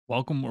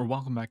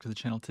Welcome back to the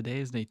channel. Today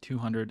is day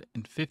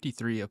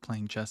 253 of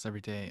playing chess every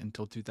day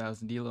until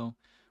 2000 elo.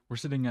 We're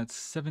sitting at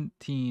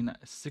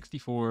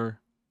 1764.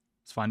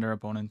 Let's find our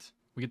opponent.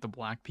 We get the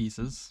black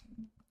pieces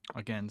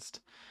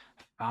against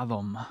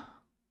Fathom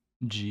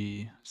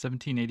G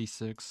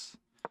 1786,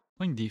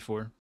 playing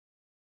d4.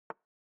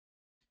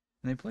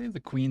 And they play the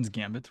Queen's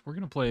Gambit. We're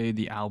going to play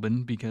the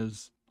Albin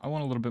because I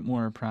want a little bit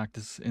more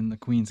practice in the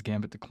Queen's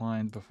Gambit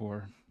decline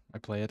before I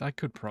play it. I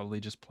could probably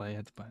just play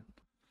it, but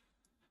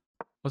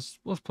let's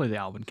play the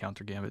Albin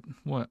counter gambit.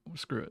 What?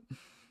 Screw it.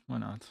 Why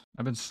not?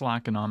 I've been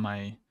slacking on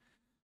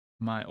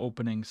my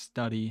opening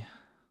study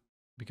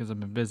because I've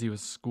been busy with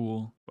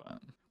school. But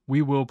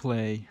we will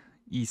play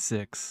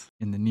e6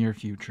 in the near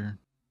future.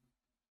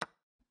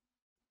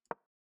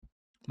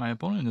 My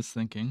opponent is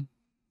thinking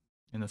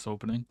in this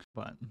opening,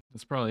 but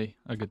it's probably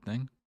a good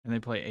thing. And they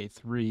play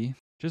a3,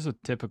 which is a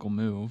typical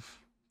move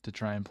to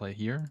try and play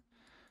here.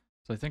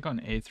 So I think on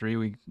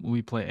a3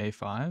 we play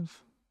a5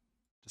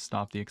 to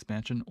stop the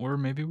expansion, or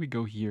maybe we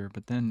go here,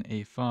 but then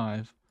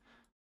a5,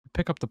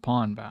 pick up the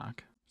pawn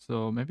back.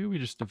 So maybe we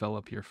just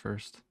develop here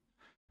first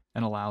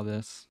and allow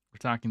this. We're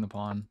attacking the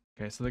pawn.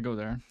 Okay, so they go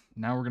there.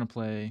 Now we're going to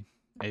play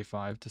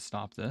a5 to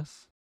stop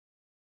this.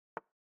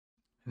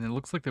 And it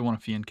looks like they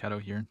want a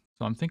fianchetto here.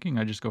 So I'm thinking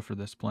I just go for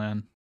this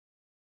plan.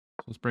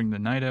 So let's bring the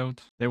knight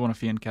out. They want a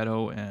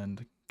fianchetto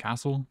and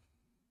castle,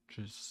 which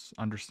is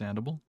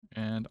understandable.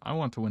 And I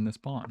want to win this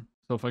pawn.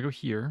 So if I go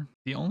here,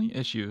 the only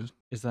issue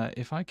is that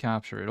if I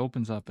capture, it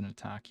opens up an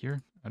attack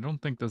here. I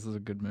don't think this is a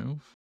good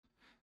move.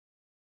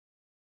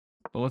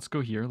 But let's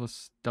go here.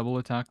 Let's double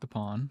attack the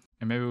pawn.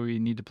 And maybe we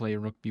need to play a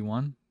rook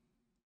b1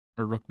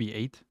 or rook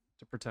b8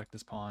 to protect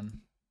this pawn.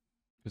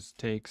 Because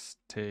takes.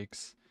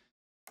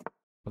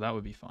 Well, that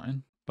would be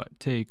fine. But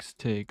takes.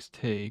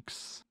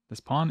 This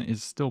pawn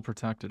is still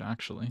protected,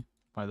 actually,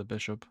 by the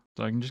bishop.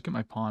 So I can just get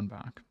my pawn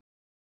back.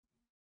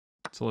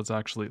 So let's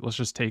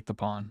just take the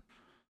pawn.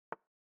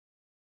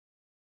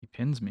 He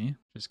pins me,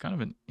 which is kind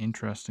of an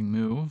interesting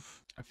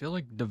move. I feel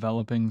like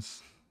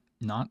developing's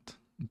not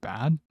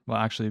bad. Well,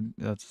 actually,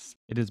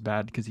 it is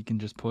bad because he can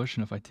just push,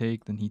 and if I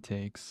take, then he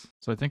takes.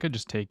 So I think I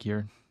just take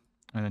here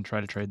and then try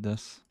to trade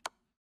this.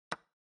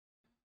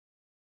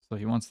 So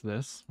he wants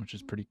this, which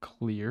is pretty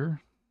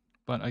clear.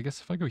 But I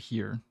guess if I go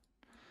here,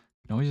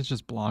 I can always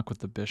just block with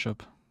the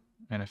bishop,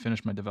 and I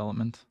finish my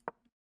development.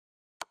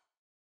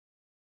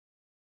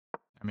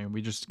 I mean,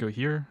 we just go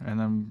here, and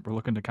then we're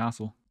looking to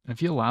castle. And if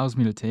he allows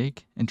me to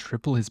take and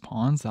triple his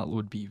pawns, that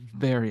would be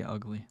very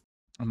ugly.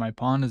 And my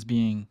pawn is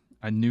being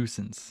a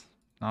nuisance,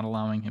 not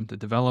allowing him to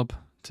develop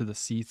to the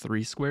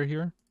c3 square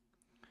here.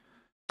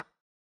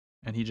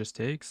 And he just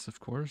takes,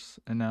 of course.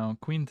 And now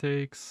queen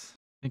takes.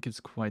 I think it's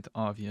quite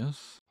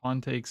obvious.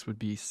 Pawn takes would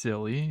be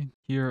silly.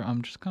 Here,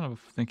 I'm just kind of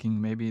thinking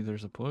maybe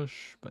there's a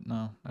push, but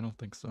no, I don't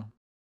think so.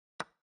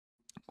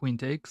 Queen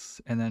takes,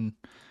 and then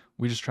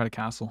we just try to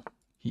castle.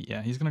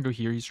 He's going to go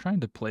here. He's trying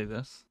to play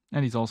this.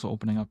 And he's also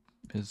opening up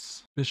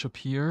his bishop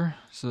here.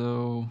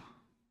 So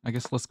I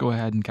guess let's go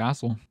ahead and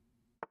castle.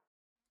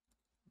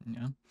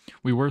 Yeah.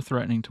 We were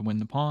threatening to win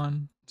the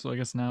pawn. So I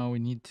guess now we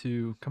need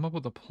to come up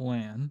with a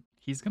plan.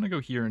 He's going to go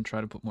here and try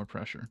to put more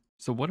pressure.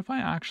 So what if I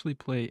actually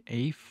play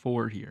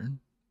a4 here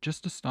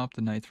just to stop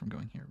the knight from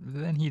going here?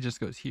 Then he just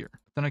goes here.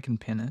 Then I can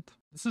pin it.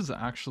 This is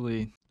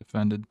actually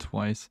defended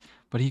twice,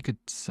 but he could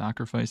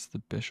sacrifice the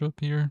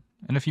bishop here.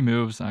 And if he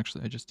moves,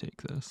 actually, I just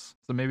take this.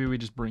 So maybe we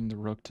just bring the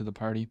rook to the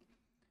party.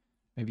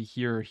 Maybe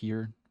here or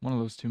here. One of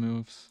those two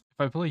moves.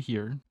 If I play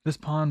here, this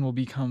pawn will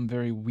become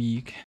very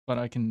weak, but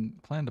I can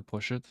plan to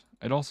push it.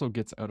 It also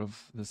gets out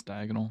of this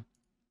diagonal,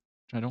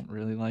 which I don't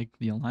really like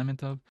the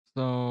alignment of.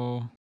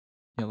 So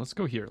yeah, let's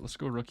go here. Let's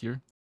go rook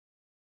here.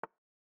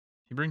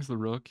 He brings the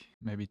rook,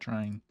 maybe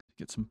trying to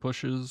get some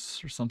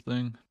pushes or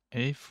something.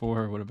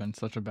 a4 would have been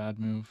such a bad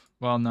move.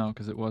 Well, no,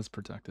 because it was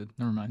protected.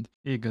 Never mind.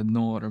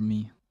 Ignore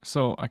me.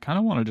 So I kind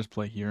of want to just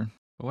play here.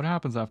 But what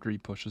happens after he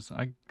pushes?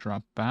 I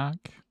drop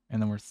back,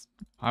 and then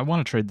I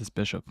want to trade this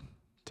bishop,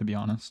 to be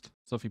honest.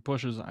 So if he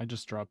pushes, I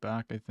just drop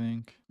back, I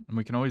think. And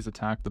we can always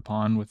attack the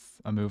pawn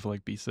with a move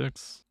like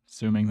b6,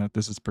 assuming that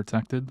this is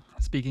protected.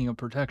 Speaking of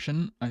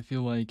protection, I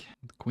feel like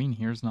the queen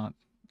here is not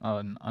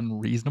an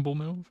unreasonable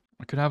move.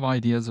 I could have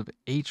ideas of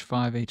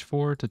h5,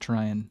 h4 to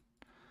try and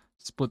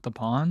split the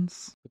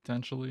pawns,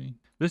 potentially.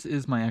 This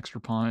is my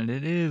extra pawn, and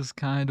it is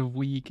kind of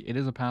weak. It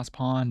is a pass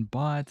pawn,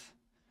 but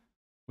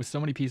with so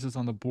many pieces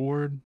on the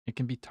board, it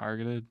can be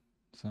targeted.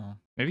 So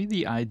maybe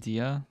the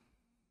idea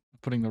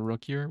of putting the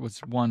rook here was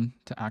one,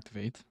 to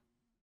activate.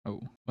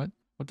 Oh, what?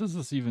 What does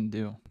this even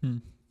do?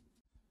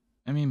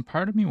 I mean,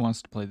 part of me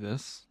wants to play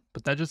this,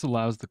 but that just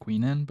allows the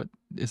queen in. But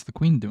is the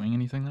queen doing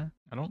anything there?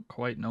 I don't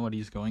quite know what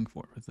he's going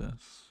for with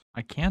this.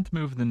 I can't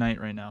move the knight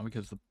right now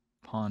because the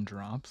pawn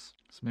drops.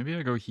 So maybe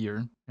I go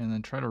here and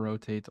then try to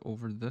rotate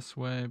over this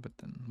way, but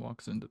then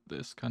walks into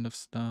this kind of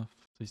stuff.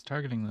 So he's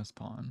targeting this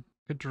pawn.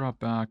 Could drop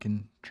back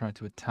and try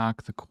to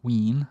attack the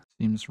queen.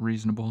 Seems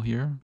reasonable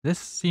here. This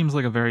seems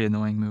like a very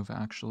annoying move,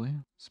 actually.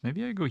 So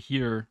maybe I go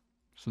here,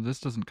 So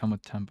this doesn't come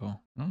with tempo.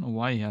 I don't know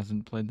why he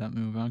hasn't played that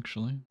move,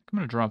 actually. I'm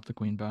going to drop the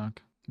queen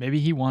back. Maybe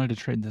he wanted to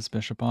trade this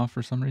bishop off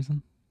for some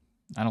reason.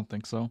 I don't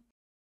think so.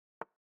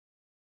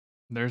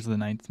 There's the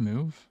ninth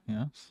move,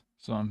 yes.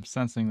 So I'm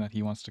sensing that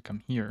he wants to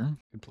come here.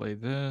 Could play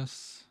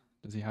this.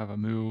 Does he have a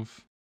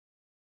move?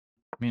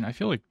 I mean, I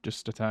feel like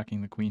just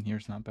attacking the queen here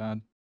is not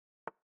bad.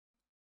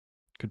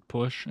 Could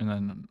push and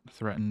then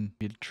threaten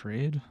me to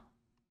trade.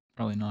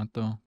 Probably not,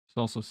 though. This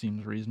also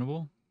seems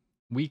reasonable.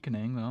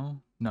 Weakening, though.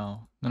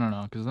 No,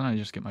 because then I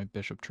just get my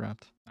bishop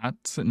trapped.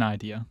 That's an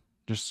idea.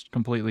 Just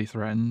completely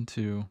threaten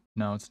to...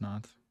 No, it's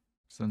not.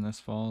 So then this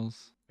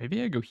falls.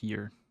 Maybe I go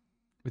here.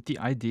 With the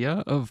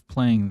idea of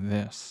playing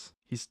this.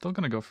 He's still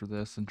going to go for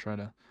this and try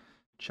to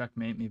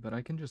checkmate me, but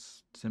I can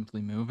just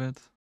simply move it.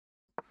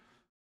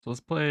 So let's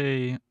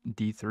play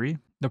d3.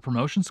 The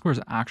promotion score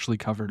is actually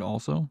covered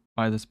also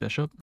by this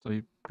bishop. So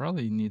he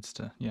probably needs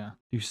to,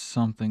 do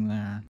something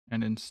there.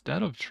 And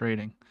instead of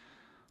trading,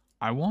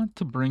 I want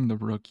to bring the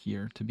rook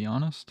here, to be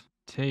honest.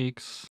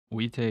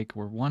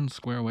 We're one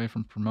square away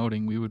from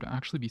promoting. We would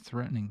actually be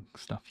threatening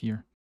stuff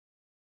here.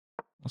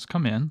 Let's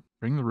come in,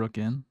 bring the rook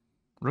in.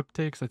 Rook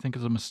takes, I think,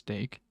 is a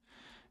mistake.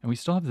 And we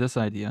still have this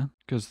idea,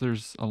 because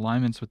there's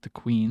alignments with the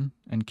queen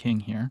and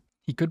king here.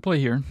 He could play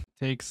here,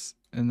 takes,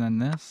 and then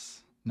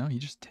this. No, he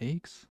just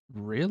takes?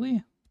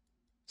 Really?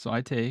 So I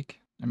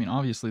take. I mean,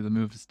 obviously the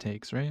move is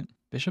takes, right?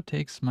 Bishop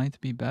takes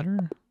might be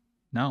better.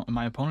 No,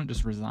 my opponent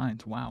just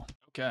resigned. Wow.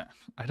 Okay.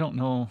 I don't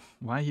know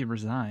why he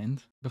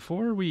resigned.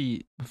 Before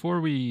we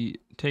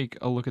take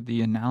a look at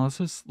the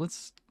analysis,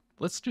 let's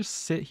just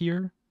sit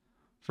here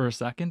for a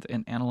second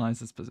and analyze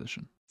this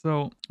position.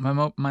 So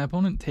my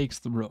opponent takes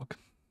the rook,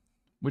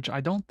 which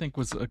I don't think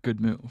was a good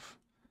move.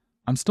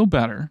 I'm still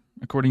better,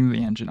 according to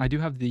the engine. I do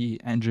have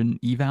the engine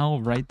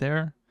eval right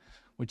there,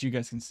 which you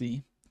guys can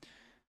see.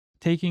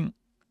 Taking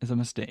is a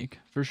mistake,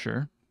 for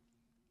sure.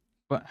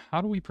 But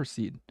how do we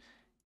proceed?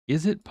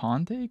 Is it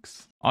pawn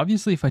takes?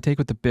 Obviously, if I take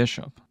with the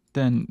bishop,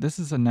 then this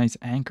is a nice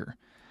anchor.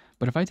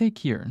 But if I take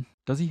here,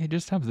 does he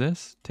just have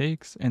this?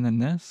 Takes, and then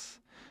this?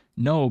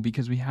 No,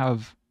 because we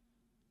have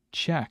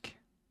check.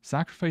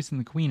 Sacrificing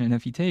the queen, and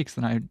if he takes,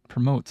 then I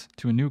promote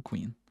to a new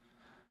queen.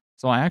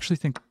 So I actually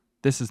think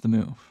this is the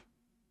move.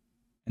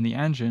 And the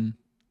engine,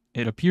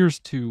 it appears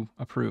to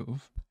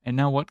approve. And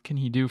now what can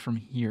he do from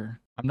here?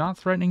 I'm not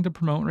threatening to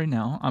promote right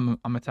now.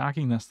 I'm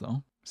attacking this,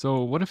 though.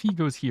 So what if he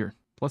goes here?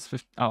 Plus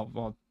 50. Oh,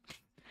 well,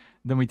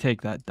 then we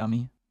take that,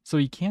 dummy. So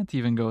he can't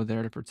even go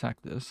there to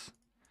protect this.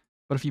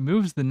 But if he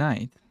moves the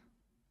knight,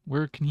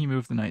 where can he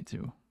move the knight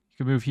to? He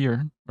could move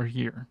here or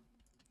here.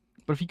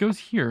 But if he goes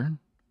here,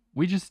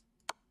 we just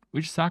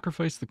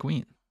sacrifice the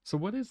queen. So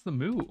what is the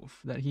move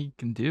that he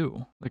can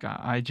do? Like,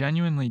 I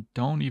genuinely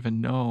don't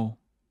even know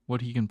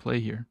what he can play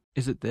here.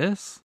 Is it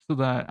this? So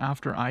that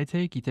after I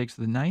take, he takes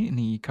the knight and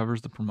he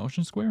covers the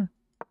promotion square?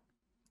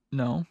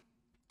 No.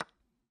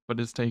 But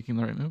is taking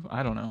the right move?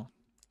 I don't know.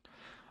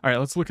 All right,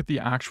 let's look at the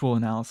actual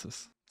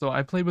analysis. So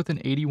I played with an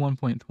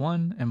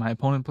 81.1 and my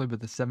opponent played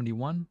with a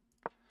 71.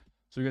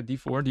 So we got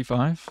d4,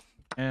 d5.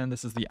 And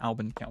this is the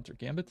Albin counter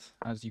gambit,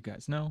 as you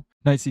guys know.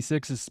 Knight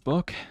c6 is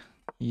book.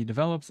 He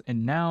develops,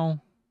 and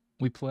now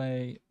we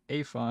play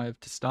a5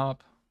 to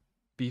stop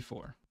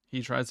b4.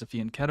 He tries to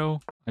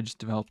fianchetto. I just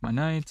developed my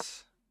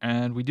knights,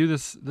 and we do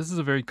this. This is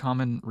a very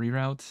common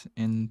reroute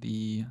in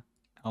the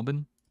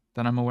Albin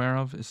that I'm aware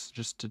of, is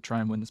just to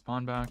try and win this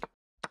pawn back.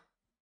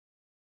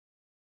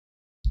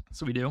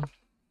 So we do,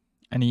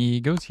 and he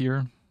goes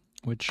here,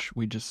 which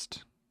we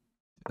just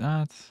do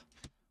that.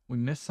 We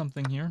missed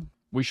something here.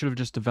 We should have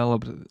just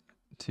developed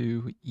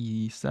to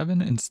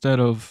e7 instead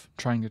of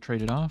trying to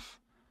trade it off.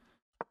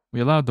 We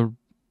allowed the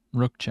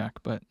rook check,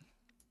 but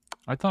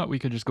I thought we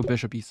could just go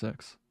bishop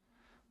e6.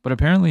 But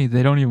apparently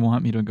they don't even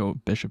want me to go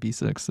bishop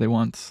e6. They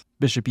want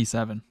bishop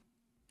e7,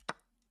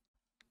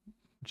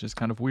 which is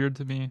kind of weird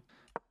to me.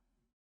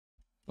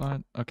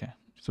 But okay,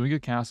 so we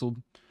get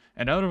castled.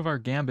 And out of our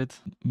gambit,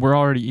 we're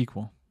already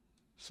equal.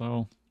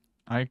 So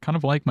I kind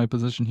of like my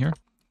position here.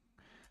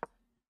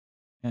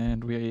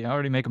 And we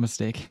already make a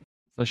mistake.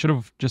 So I should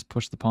have just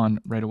pushed the pawn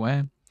right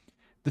away.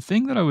 The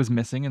thing that I was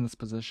missing in this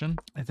position,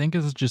 I think,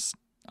 is just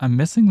I'm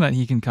missing that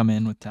he can come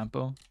in with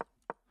tempo.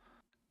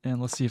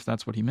 And let's see if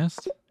that's what he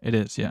missed. It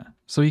is, yeah.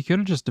 So he could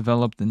have just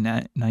developed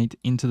the knight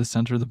into the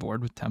center of the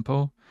board with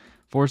tempo,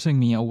 forcing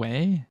me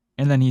away.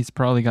 And then he's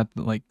probably got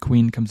the, like,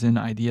 queen comes in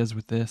ideas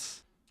with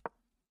this.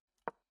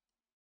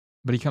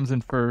 But he comes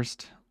in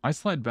first. I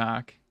slide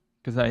back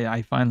because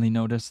I finally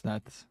noticed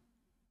that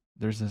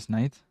there's this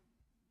knight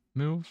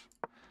move.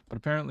 But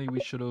apparently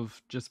we should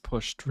have just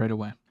pushed right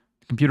away.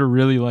 The computer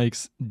really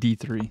likes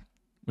d3,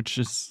 which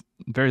is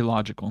very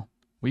logical.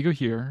 We go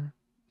here,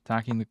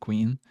 attacking the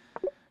queen,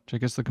 which I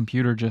guess the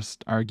computer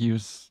just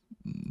argues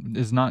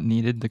is not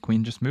needed. The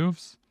queen just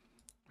moves.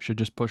 We should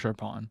just push our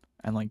pawn.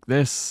 And like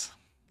this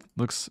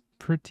looks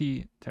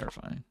pretty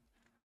terrifying.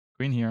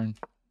 Queen here.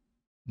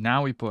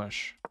 Now we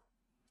push.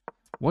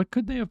 What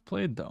could they have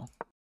played though?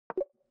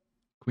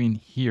 Queen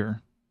here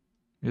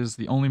is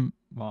the only,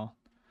 well,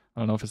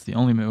 I don't know if it's the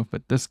only move,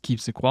 but this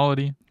keeps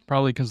equality,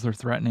 probably because they're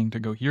threatening to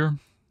go here,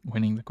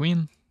 winning the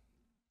queen.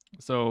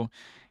 So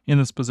in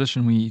this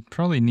position, we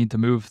probably need to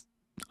move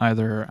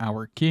either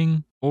our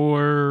king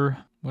or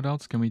what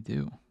else can we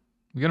do?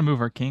 We got to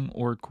move our king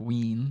or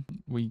queen.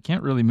 We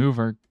can't really move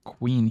our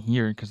queen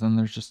here because then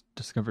there's just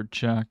discovered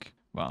check.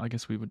 Well, I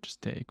guess we would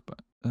just take, but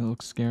it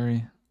looks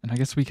scary. And I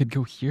guess we could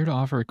go here to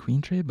offer a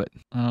queen trade, but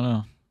I don't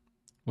know.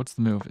 What's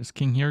the move? Is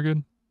king here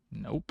good?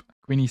 Nope.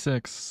 Queen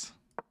e6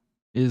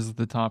 is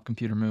the top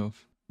computer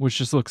move, which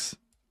just looks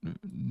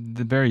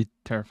very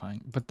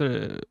terrifying. But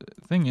the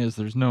thing is,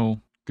 there's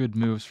no good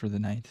moves for the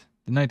knight.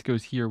 The knight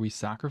goes here, we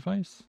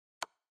sacrifice.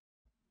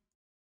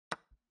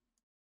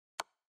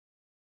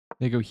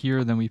 They go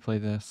here, then we play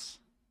this.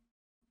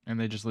 And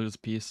they just lose a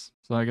piece.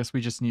 So I guess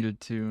we just needed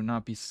to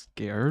not be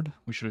scared.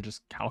 We should have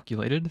just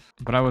calculated.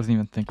 But I wasn't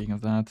even thinking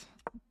of that.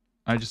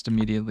 I just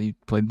immediately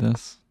played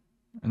this.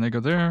 And they go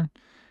there.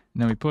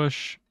 And then we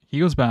push. He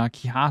goes back.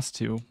 He has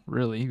to,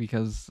 really,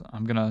 because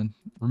I'm going to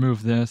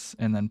remove this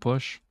and then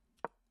push.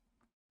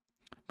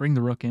 Bring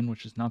the rook in,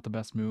 which is not the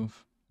best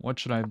move. What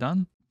should I have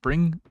done?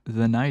 Bring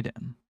the knight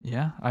in.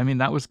 Yeah, I mean,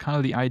 that was kind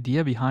of the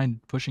idea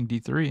behind pushing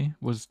d3,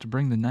 was to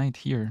bring the knight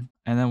here.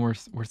 And then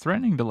we're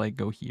threatening to, like,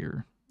 go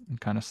here and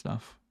kind of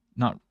stuff.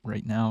 Not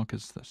right now,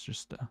 because that's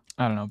just,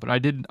 I don't know. But I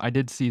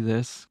did see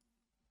this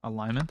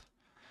alignment.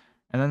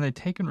 And then they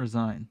take and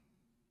resign.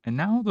 And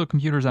now the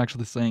computer's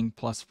actually saying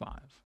 +5.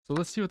 So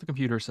let's see what the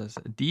computer says.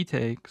 D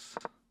takes.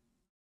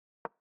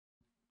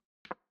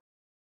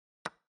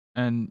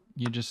 And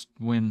you just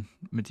win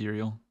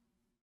material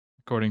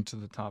according to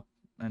the top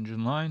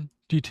engine line.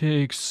 D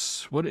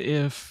takes. What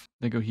if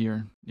they go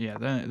here? Yeah,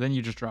 then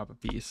you just drop a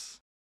piece.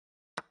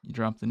 You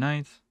drop the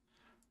knight.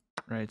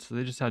 Right, so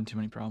they just had too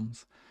many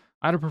problems.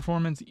 I had a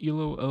performance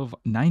ELO of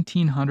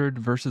 1900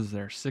 versus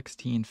their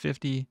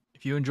 1650.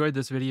 If you enjoyed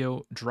this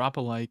video, drop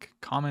a like,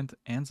 comment,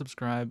 and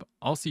subscribe.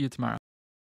 I'll see you tomorrow.